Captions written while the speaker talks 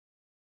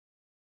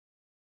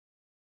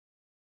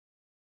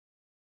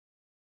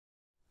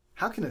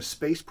How can a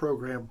space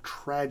program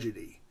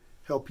tragedy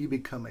help you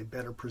become a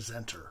better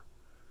presenter?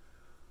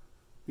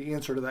 The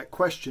answer to that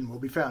question will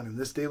be found in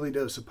this daily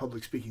dose of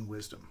public speaking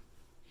wisdom.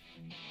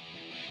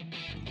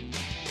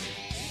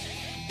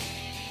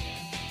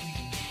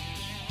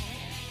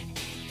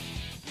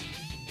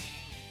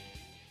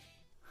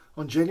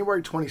 On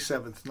January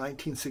 27,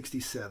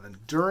 1967,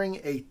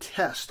 during a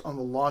test on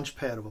the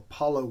launchpad of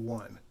Apollo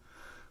 1,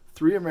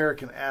 3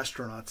 American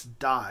astronauts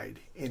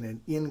died in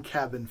an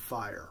in-cabin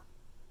fire.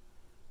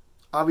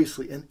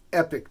 Obviously an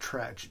epic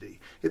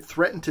tragedy. It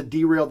threatened to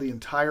derail the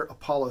entire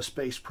Apollo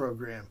space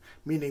program,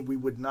 meaning we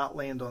would not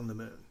land on the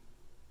moon.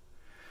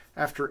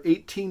 After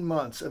 18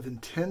 months of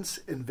intense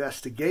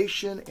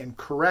investigation and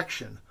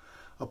correction,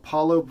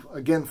 Apollo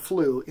again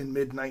flew in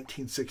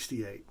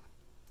mid-1968.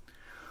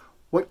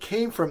 What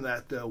came from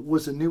that, though,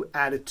 was a new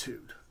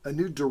attitude, a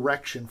new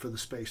direction for the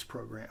space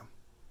program.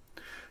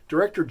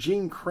 Director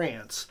Gene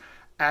Kranz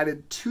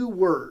added 2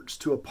 words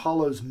to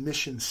Apollo's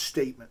mission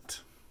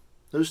statement.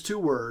 Those 2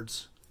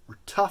 words were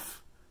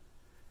tough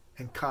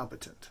and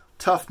competent.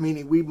 Tough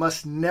meaning we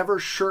must never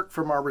shirk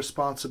from our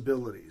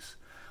responsibilities.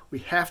 We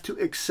have to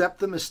accept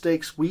the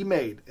mistakes we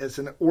made as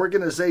an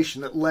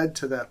organization that led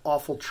to that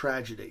awful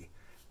tragedy.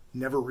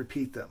 Never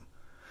repeat them.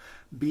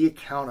 Be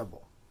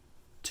accountable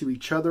to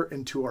each other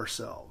and to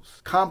ourselves.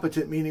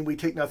 Competent meaning we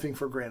take nothing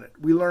for granted.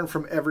 We learn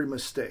from every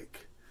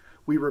mistake.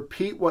 We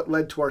repeat what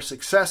led to our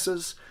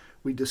successes.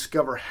 We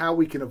discover how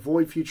we can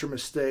avoid future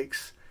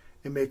mistakes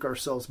and make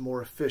ourselves more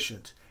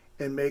efficient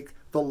and make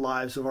the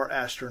lives of our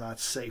astronauts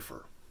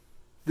safer.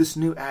 This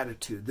new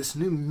attitude, this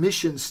new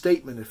mission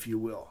statement, if you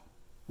will,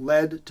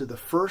 led to the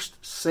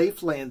first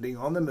safe landing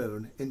on the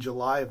moon in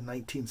July of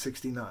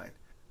 1969.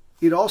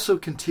 It also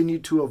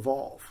continued to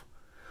evolve.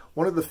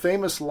 One of the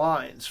famous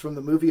lines from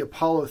the movie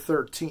Apollo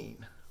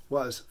 13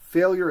 was,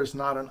 "Failure is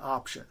not an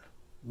option."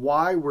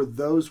 Why were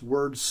those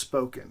words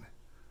spoken?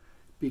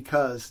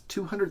 Because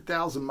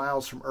 200,000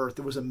 miles from Earth,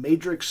 there was a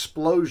major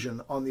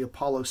explosion on the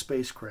Apollo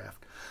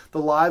spacecraft. The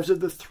lives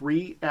of the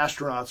 3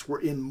 astronauts were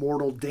in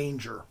mortal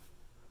danger.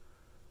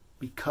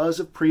 Because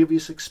of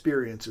previous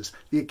experiences,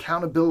 the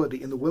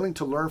accountability, and the willing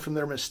to learn from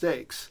their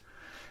mistakes,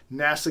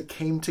 NASA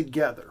came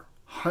together,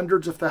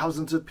 hundreds of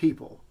thousands of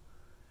people,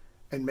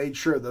 and made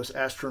sure those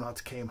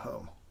astronauts came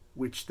home,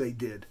 which they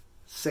did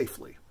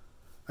safely.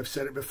 I've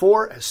said it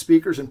before, as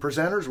speakers and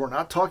presenters, we're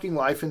not talking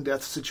life and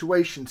death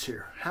situations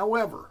here.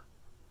 However,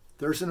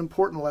 there's an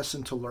important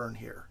lesson to learn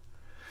here.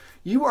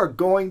 You are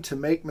going to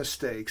make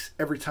mistakes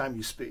every time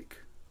you speak.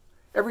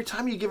 Every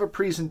time you give a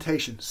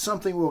presentation,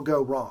 something will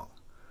go wrong.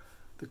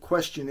 The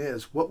question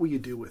is, what will you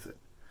do with it?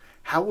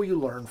 How will you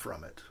learn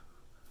from it?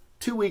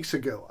 2 weeks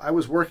ago, I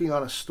was working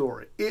on a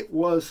story. It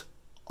was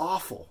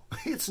awful.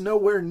 It's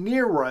nowhere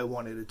near where I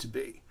wanted it to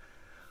be.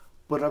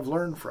 But I've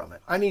learned from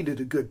it. I needed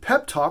a good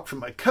pep talk from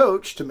my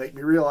coach to make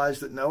me realize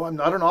that no, I'm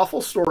not an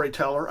awful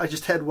storyteller. I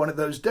just had one of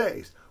those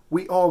days.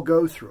 We all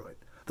go through it.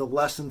 The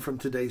lesson from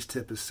today's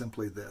tip is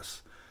simply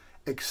this.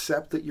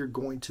 Accept that you're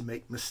going to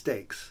make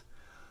mistakes.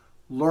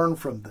 Learn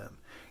from them.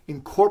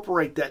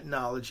 Incorporate that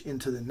knowledge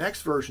into the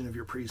next version of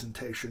your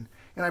presentation,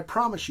 and I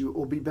promise you it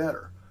will be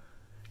better.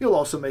 You'll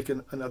also make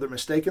another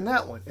mistake in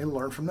that one and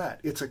learn from that.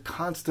 It's a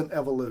constant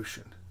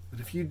evolution. But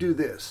if you do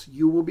this,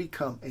 you will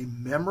become a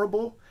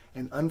memorable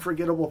and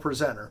unforgettable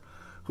presenter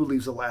who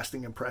leaves a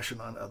lasting impression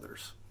on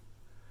others.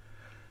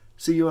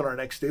 See you on our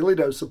next Daily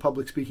Dose of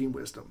Public Speaking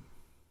Wisdom.